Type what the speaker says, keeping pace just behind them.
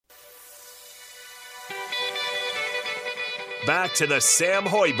Back to the Sam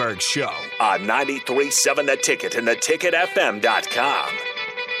Hoiberg Show on 93.7 The Ticket and theticketfm.com.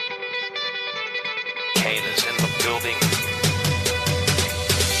 Kane is in the building.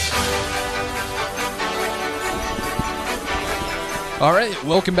 All right,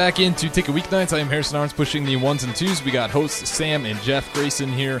 welcome back into Ticket Weeknights. I am Harrison Arns pushing the ones and twos. We got hosts Sam and Jeff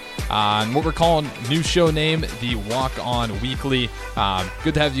Grayson here on what we're calling new show name, the Walk On Weekly.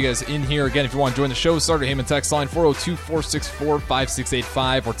 Good to have you guys in here. Again, if you want to join the show, Starter Heyman text line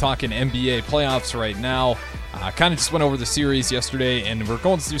 402-464-5685. We're talking NBA playoffs right now. Kind of just went over the series yesterday, and we're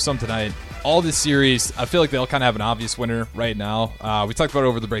going through some tonight. All this series, I feel like they'll kind of have an obvious winner right now. We talked about it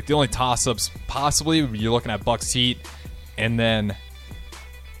over the break. The only toss-ups possibly, you're looking at Bucks Heat, and then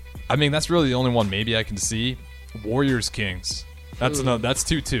I mean, that's really the only one maybe I can see. Warriors Kings. That's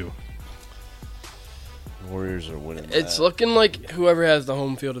 2-2. Warriors are winning. It's looking like whoever has the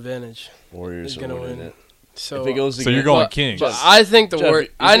home field advantage Warriors is are going to winning win. it. So, If it goes So you're going Kings. But I think Jeff,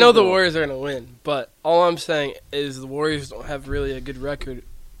 I know the Warriors are going to win, but all I'm saying is the Warriors don't have really a good record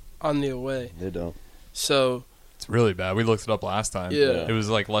on the away. They don't. So It's really bad. We looked it up last time. Yeah. It was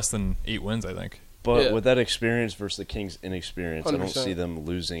like less than 8 wins, I think. But Yeah. with that experience versus the Kings' inexperience, I don't 100%. see them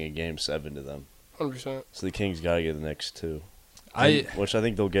losing a Game 7 to them. 100%. So the Kings got to get the next two. I Which I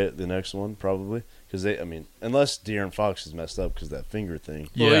think they'll get the next one, probably. Because unless De'Aaron Fox is messed up because that finger thing.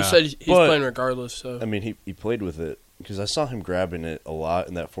 Well, he said he's But- playing regardless. So I mean, he played with it because I saw him grabbing it a lot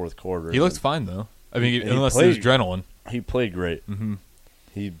in that fourth quarter. He looked fine though. I mean, He unless there's played- adrenaline. He played great. Mm-hmm.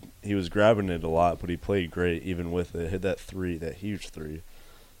 He was grabbing it a lot, but he played great even with it. Hit that huge three.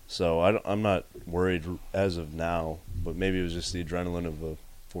 So I'm not worried as of now, but maybe it was just the adrenaline of the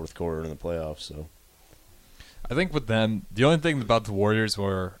fourth quarter in the playoffs. So I think with them, the only thing about the Warriors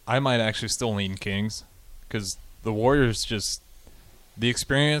where I might actually still lean Kings because the Warriors just the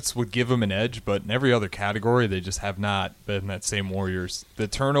experience would give them an edge, but in every other category they just have not been that same Warriors. The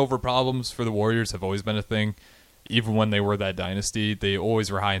turnover problems for the Warriors have always been a thing. Even when they were that dynasty, they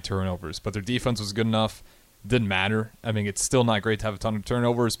always were high in turnovers, but their defense was good enough. Didn't matter. I mean, it's still not great to have a ton of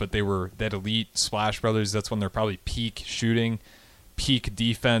turnovers, but they were that elite Splash Brothers. That's when they're probably peak shooting, peak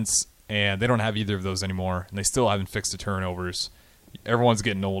defense, and they don't have either of those anymore, and they still haven't fixed the turnovers. Everyone's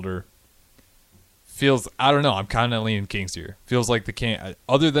getting older. I don't know, I'm kind of leaning Kings here. Feels like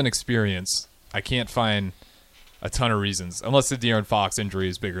other than experience, I can't find a ton of reasons, unless the De'Aaron Fox injury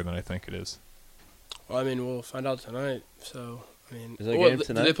is bigger than I think it is. well, I mean, we'll find out tonight. So I mean, Is that game do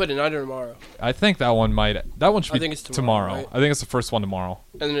tonight? they play tonight or tomorrow? I think that one should be I think it's tomorrow, right? I think it's the first one tomorrow.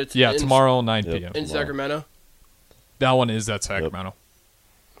 And then it's Yeah, in, tomorrow, 9 Yep. p.m. in Sacramento. That one is at Sacramento.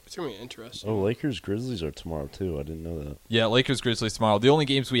 It's gonna be interesting. Oh, Lakers Grizzlies are tomorrow too. I didn't know that. Yeah, Lakers Grizzlies tomorrow. The only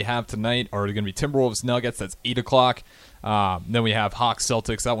games we have tonight are going to be Timberwolves Nuggets. That's 8 o'clock. Then we have Hawks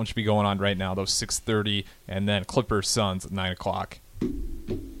Celtics. That one should be going on right now. Those 6:30, and then Clippers Suns at 9 o'clock.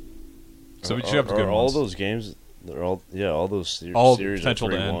 So we should have the good all ones. those games. They're all those All series are potential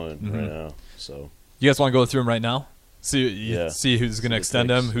to end. 3-1 Mhm. right now. So You guys want to go through them right now? See Yeah. who's going to See the extend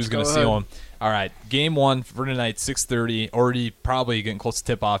picks. them, who's going to Go seal ahead. them. All right, game one for tonight, 6:30. Already probably getting close to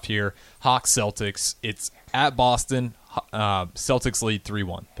tip-off here. Hawks Celtics. It's at Boston. Celtics lead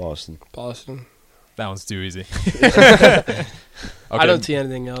 3-1. Boston. That one's too easy. I don't see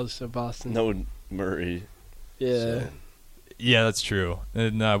anything else. So Boston. No Murray. Yeah. So, Yeah, that's true.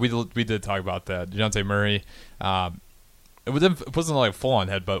 And we did talk about that. DeJounte Murray. It wasn't like a full-on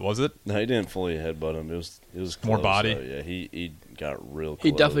headbutt, was it? no, he didn't fully headbutt him. It was More close, body? though. Yeah, he got real close.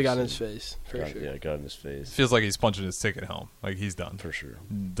 He definitely got in his face for Got- sure. Yeah, got in his face. Feels like he's punching his ticket home. Like he's done. For sure.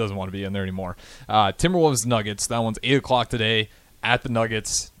 Doesn't want to be in there anymore. Timberwolves Nuggets. That one's 8 o'clock today at the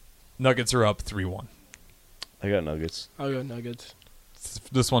Nuggets. Nuggets are up 3-1. I got Nuggets. I'll go Nuggets.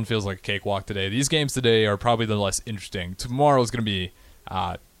 This one feels like a cakewalk today. These games today are probably the less interesting. Tomorrow is going to be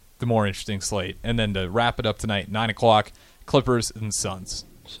the more interesting slate. And then to wrap it up tonight, 9 o'clock, Clippers and Suns.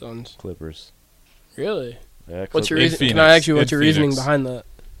 Suns. Clippers. Really? Yeah, What's your In reason? Can Phoenix. I ask you what's In your reasoning Phoenix. behind that?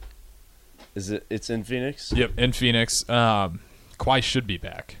 It's in Phoenix? Yep, in Phoenix. Kawhi should be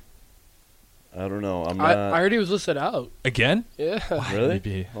back. I don't know. I'm I not. heard he was listed out. Again? Yeah. Really?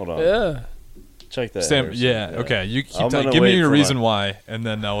 Maybe. Hold on. Yeah. Check that. Sam, Harrison. yeah, okay. You keep I'm gonna give me wait your for reason my- why, and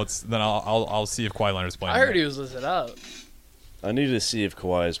then I'll see if Kawhi Leonard's playing. I heard he was listed out. I need to see if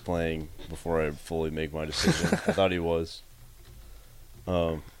Kawhi is playing before I fully make my decision. I thought he was.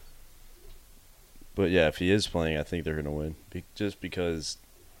 But yeah, if he is playing, I think they're going to win. Just because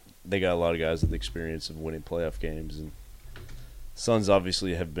they got a lot of guys with experience of winning playoff games, and Suns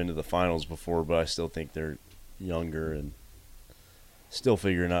obviously have been to the finals before, but I still think they're younger and still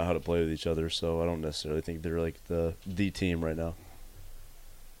figuring out how to play with each other. So I don't necessarily think they're like the team right now.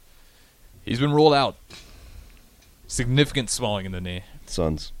 He's been ruled out. significant swelling in the knee.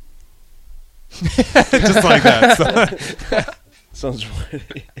 Suns. Just like that. Suns.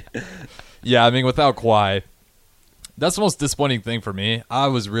 Winning. Yeah, I mean, without Kawhi, that's the most disappointing thing for me. I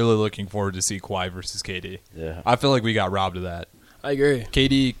was really looking forward to see Kawhi versus KD. Yeah. I feel like we got robbed of that. I agree.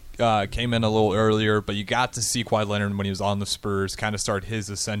 KD came in a little earlier, but you got to see Kawhi Leonard when he was on the Spurs kind of start his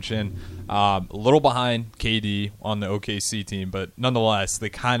ascension. A little behind KD on the OKC team, but nonetheless, I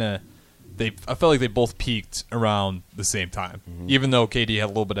felt like they both peaked around the same time, even though KD had a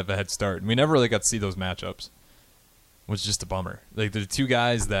little bit of a head start. And we never really got to see those matchups, which is just a bummer. Like, the two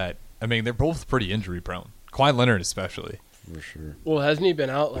guys that, I mean, they're both pretty injury prone. Kawhi Leonard especially. For sure. Well, hasn't he been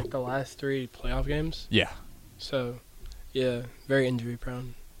out like the last 3 playoff games? Yeah. So, yeah, very injury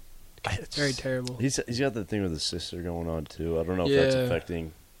prone. Very terrible. He's got that thing with his sister going on too. I don't know if Yeah. that's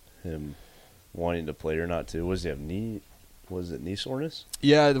affecting him wanting to play or not too. Was he have knee? Was it knee soreness?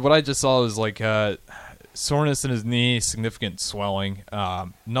 Yeah, what I just saw was like soreness in his knee, significant swelling.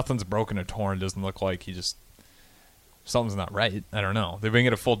 Nothing's broken or torn. Doesn't look like something's not right. I don't know. They didn't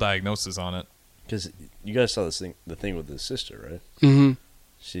get a full diagnosis on it. Because you guys saw the thing with his sister, right? Mm-hmm.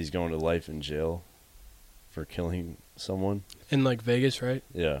 She's going to life in jail for killing someone. In like Vegas, right?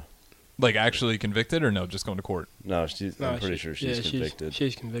 Yeah. Like actually convicted or no? Just going to court. No, I'm pretty sure she's convicted.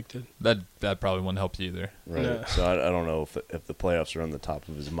 She's convicted. That probably wouldn't help you either. Right. No. So I don't know if the playoffs are on the top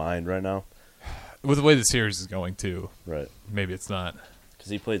of his mind right now. With the way the series is going too, Right. maybe it's not. Because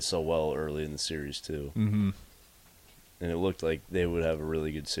he played so well early in the series too. Mm-hmm. And it looked like they would have a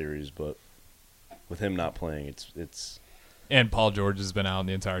really good series, but with him not playing, it's. And Paul George has been out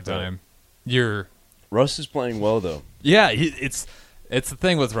the entire time. Russ is playing well though. Yeah, it's the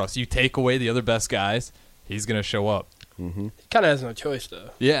thing with Russ. You take away the other best guys, he's gonna show up. Mm-hmm. He kind of has no choice though.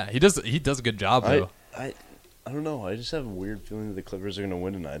 Yeah, he does a good job though. I don't know. I just have a weird feeling that the Clippers are going to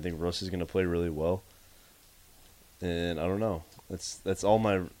win tonight. I think Russ is going to play really well, and I don't know. That's all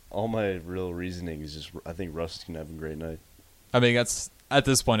my real reasoning is just I think Russ is going to have a great night. I mean, at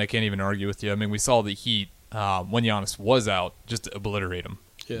this point, I can't even argue with you. I mean, we saw the Heat when Giannis was out just obliterate him.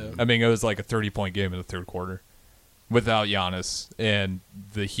 Yeah. I mean, it was like a 30-point game in the third quarter without Giannis, and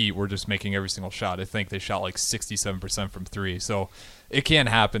the Heat were just making every single shot. I think they shot like 67% from three, so it can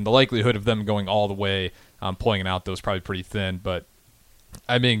happen. The likelihood of them going all the way, pulling it out, though, is probably pretty thin. But,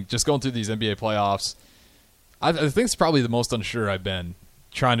 I mean, just going through these NBA playoffs, I think it's probably the most unsure I've been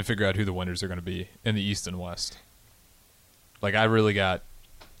trying to figure out who the winners are going to be in the East and West. Like, I really got...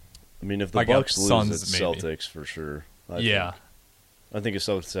 I mean, if the I got Bucks lose, Suns, it's maybe. Celtics for sure. I think the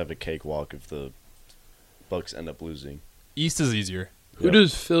Celtics have a cakewalk if the Bucks end up losing. East is easier. Who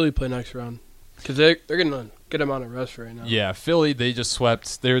does Philly play next round? Because they're getting a good amount of rest right now. Yeah, Philly, they just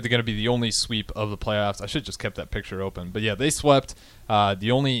swept. They're going to be the only sweep of the playoffs. I should have just kept that picture open. But, yeah, they swept. While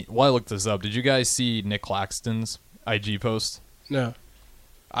I looked this up, did you guys see Nick Claxton's IG post? No.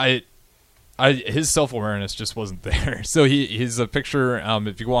 His self-awareness just wasn't there. So he's a picture,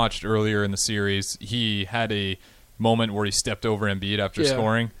 if you watched earlier in the series, he had a moment where he stepped over Embiid after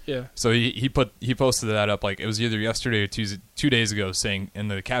scoring. Yeah. So he posted that up like it was either yesterday or 2 days ago, saying, and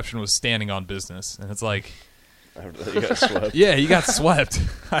the caption was "standing on business," and it's like, He got swept. yeah, he got swept.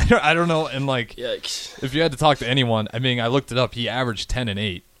 I don't know, and like, Yikes. if you had to talk to anyone, I mean, I looked it up. He averaged 10 and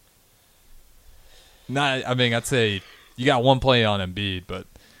 8. I'd say you got one play on Embiid, but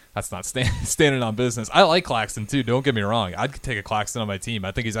that's not standing on business. I like Claxton too. Don't get me wrong. I'd take a Claxton on my team.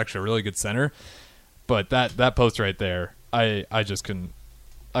 I think he's actually a really good center. But that post right there, I just couldn't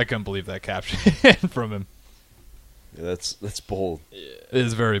believe that caption from him. Yeah, that's bold. It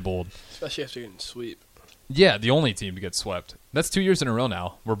is very bold. Especially after getting sweep. Yeah, the only team to get swept. That's 2 years in a row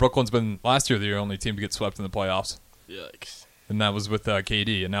now, where Brooklyn's been last year the only team to get swept in the playoffs. Yikes. And that was with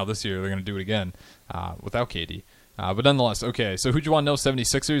KD, and now this year they're going to do it again without KD. But nonetheless, okay, so who'd you want to know?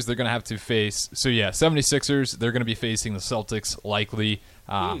 76ers, they're going to have to face... So, yeah, 76ers, they're going to be facing the Celtics likely,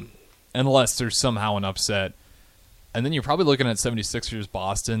 unless there's somehow an upset. And then you're probably looking at 76ers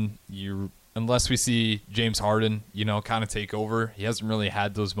Boston. Unless we see James Harden, kind of take over. He hasn't really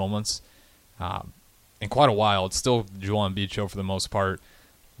had those moments in quite a while. It's still Joel Embiid show for the most part.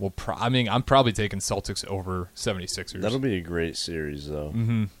 I'm probably taking Celtics over 76ers. That'll be a great series, though.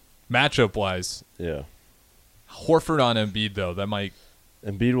 Mm-hmm. Matchup-wise. Yeah. Horford on Embiid, though, that might...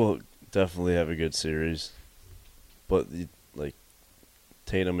 Embiid will definitely have a good series. But,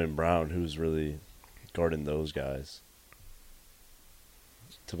 Tatum and Brown, who's really guarding those guys?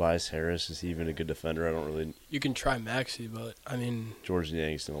 Tobias Harris, is he even a good defender? I don't really... You can try Maxey, but, George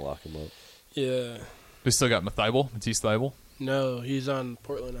Niang's going to lock him up. Yeah. We still got Matisse Thybulle. No, he's on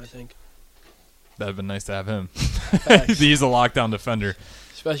Portland, I think. That'd been nice to have him. Facts. He's a lockdown defender.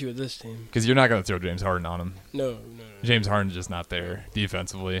 especially with this team. Because you're not going to throw James Harden on him. No. James Harden's just not there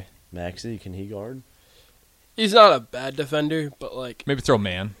defensively. Maxey, can he guard? He's not a bad defender, but like Maybe throw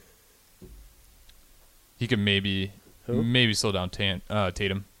Man. He could maybe slow down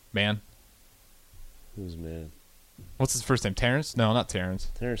Tatum. Man. Who's man? What's his first name? Terrence? No, not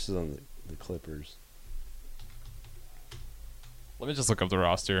Terrence. Terrence is on the Clippers. Let me just look up the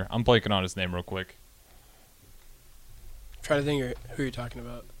roster. I'm blanking on his name real quick. trying to think who you're talking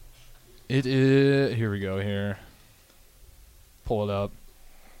about. It is. Here we go. Here. Pull it up.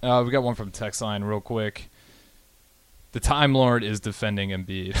 We got one from text line real quick. The Time Lord is defending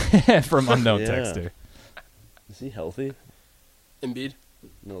Embiid from unknown Yeah. texter. Is he healthy? Embiid.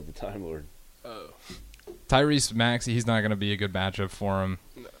 No, the Time Lord. Oh, Tyrese Maxey, he's not going to be a good matchup for him.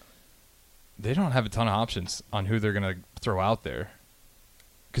 No. They don't have a ton of options on who they're going to throw out there.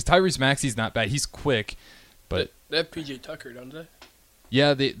 Because Tyrese Maxey's not bad. He's quick, but they have PJ Tucker, don't they?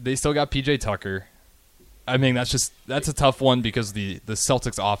 yeah, they still got PJ Tucker. I mean, that's a tough one because the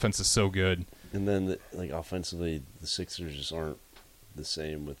Celtics offense is so good. And then, offensively, the Sixers just aren't the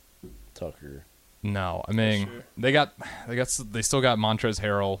same with Tucker. No, I mean Sure. they still got Montrezl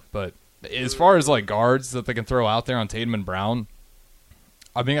Harrell, but as far as like guards that they can throw out there on Tatum and Brown,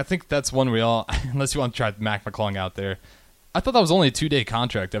 I mean I think that's one we all unless you want to try Mac McClung out there. I thought that was only a 2-day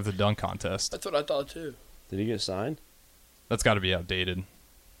contract after the dunk contest. That's what I thought too. Did he get signed? That's got to be outdated.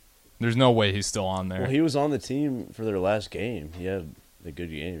 There's no way he's still on there. Well, he was on the team for their last game. He had a good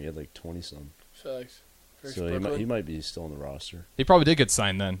game. He had like 20-some. Facts. So he might be still on the roster. He probably did get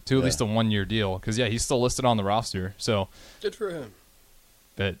signed then to at Yeah. least a 1-year deal because he's still listed on the roster. So, Good for him.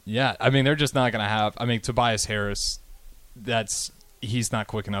 but yeah, I mean they're just not going to have. I mean Tobias Harris, he's not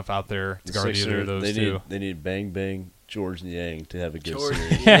quick enough out there to The guard either of those two. They need Bang Bang, George Niang to have a good George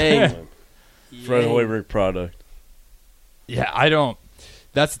series. Niang. Fred Yang. Hoiberg product. Yeah, I don't.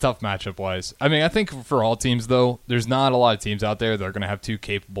 That's a tough matchup wise. I mean, I think for all teams though, there's not a lot of teams out there that are going to have two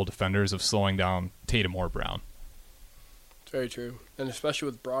capable defenders of slowing down Tatum or Brown. Very true, and especially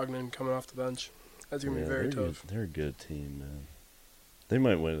with Brogdon coming off the bench, that's gonna be very they're tough. They're a good team, man. They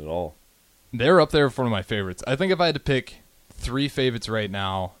might win it all. They're up there for one of my favorites. I think if I had to pick 3 favorites right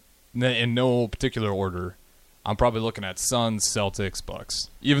now, in no particular order, I'm probably looking at Suns, Celtics, Bucks.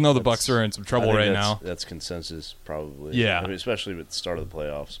 Even though the Bucks are in some trouble I think right that's- now. That's consensus, probably. Yeah. I mean, especially with the start of the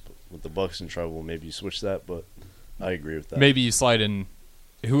playoffs. But with the Bucks in trouble, maybe you switch that, but I agree with that. Maybe you slide in.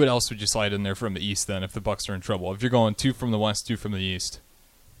 Who else would you slide in there from the East then if the Bucks are in trouble? If you're going 2 from the West, 2 from the East.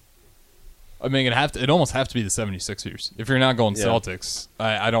 I mean, it almost have to be the 76ers. If you're not going Yeah. Celtics,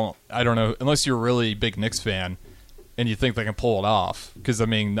 I don't know unless you're a really big Knicks fan and you think they can pull it off. Because I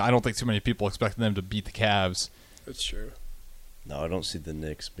mean, I don't think too many people expect them to beat the Cavs. That's true. No, I don't see the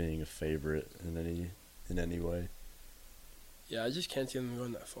Knicks being a favorite in any way. Yeah, I just can't see them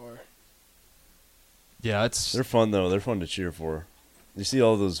going that far. Yeah, it's They're fun though. They're fun to cheer for. You see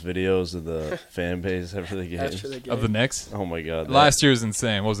all those videos of the fan base after the games? After the game. of the Knicks. Oh my god! Last year was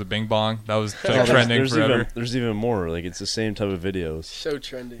insane. What was it, Bing Bong? That was there's- trending there's forever. there's even more. Like it's the same type of videos. So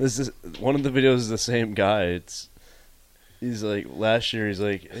trendy. This is one of the videos is the same guy. He's like last year. He's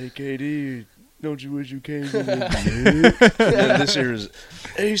like, "Hey KD, don't you wish you came to the Knicks?" And then this year is,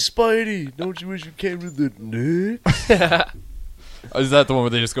 "Hey Spidey, don't you wish you came to the Knicks?" Is that the one where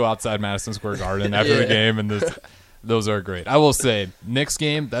they just go outside Madison Square Garden after the Yeah. game? And those are great. I will say, Knicks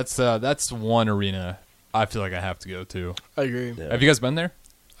game, that's one arena I feel like I have to go to. I agree. Yeah. Have you guys been there?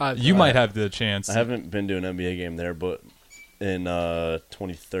 You might have the chance. I haven't been to an NBA game there, but in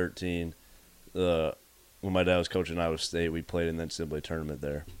 2013, when my dad was coaching Iowa State, we played in the NCAA tournament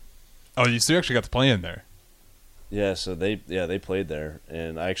there. Oh, you actually got to play in there. Yeah, so they played there,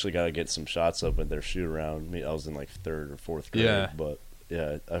 and I actually got to get some shots up at their shoot around. I mean, I was in like 3rd or 4th grade, Yeah. but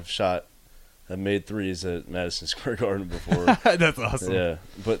yeah, I've made threes at Madison Square Garden before. That's awesome. Yeah,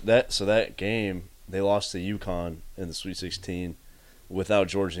 but that game they lost to UConn in the Sweet 16 without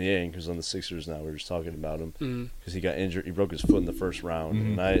George Niang, who's on the Sixers now. We were just talking about him because he got injured. He broke his foot in the first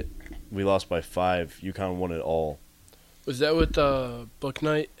round, and we lost by 5. UConn won it all. Was that with Book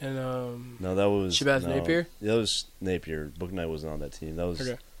Knight and No, that was Shabazz no, Napier? That was Napier. Book Knight wasn't on that team. That was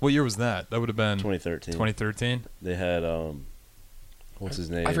Okay. What year was that? That would have been 2013. 2013. They had what's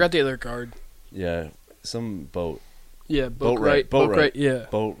his name? I forgot the other guard. Yeah, some boat. Yeah, Boatwright. Boatwright. Boatwright. Yeah,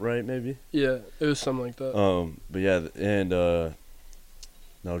 Boatwright, maybe. yeah. It was something like that. But yeah, and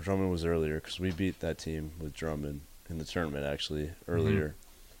no, Drummond was earlier because we beat that team with Drummond in the tournament actually earlier.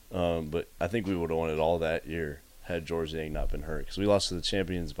 But I think we would have won it all that year had George Niang not been hurt because we lost to the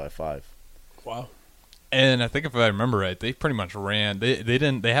champions by 5. Wow. And I think if I remember right, they pretty much ran. They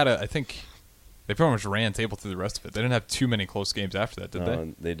didn't. They had they pretty much ran table through the rest of it. They didn't have too many close games after that, did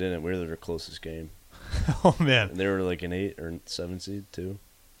they? They didn't. We were their closest game. Oh, man. And they were like an 8 or 7 seed, too.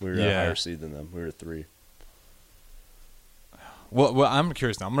 We were a higher seed than them. We were 3. Well, I'm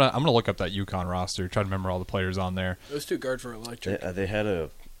curious now. I'm gonna look up that UConn roster, try to remember all the players on there. Those 2 guards were electric. They had a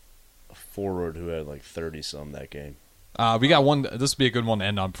forward who had like 30-some that game. We got one. This would be a good one to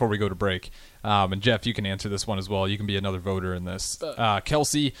end on before we go to break. And Jeff, you can answer this one as well. You can be another voter in this.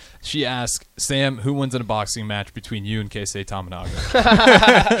 Kelsey, she asked, Sam, who wins in a boxing match between you and Keisei Tamanaga?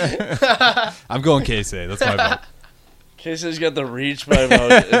 I'm going Keisei. That's my vote. Keisei's got the reach by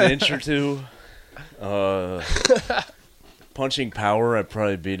about an inch or 2. Punching power, I'd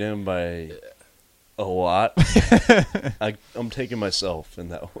probably beat him by a lot. I'm taking myself in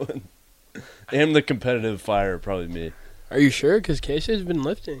that one. And the competitive fire, probably me. Are you sure? Because Casey's been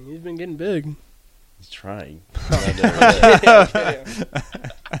lifting. He's been getting big. He's trying.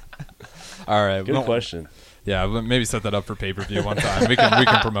 All right. Good question. Yeah, maybe set that up for pay-per-view one time. We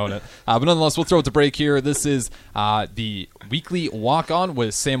can promote it. But nonetheless, we'll throw it to break here. This is the weekly walk-on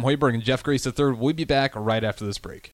with Sam Hoiberg and Jeff Grace III. We'll be back right after this break.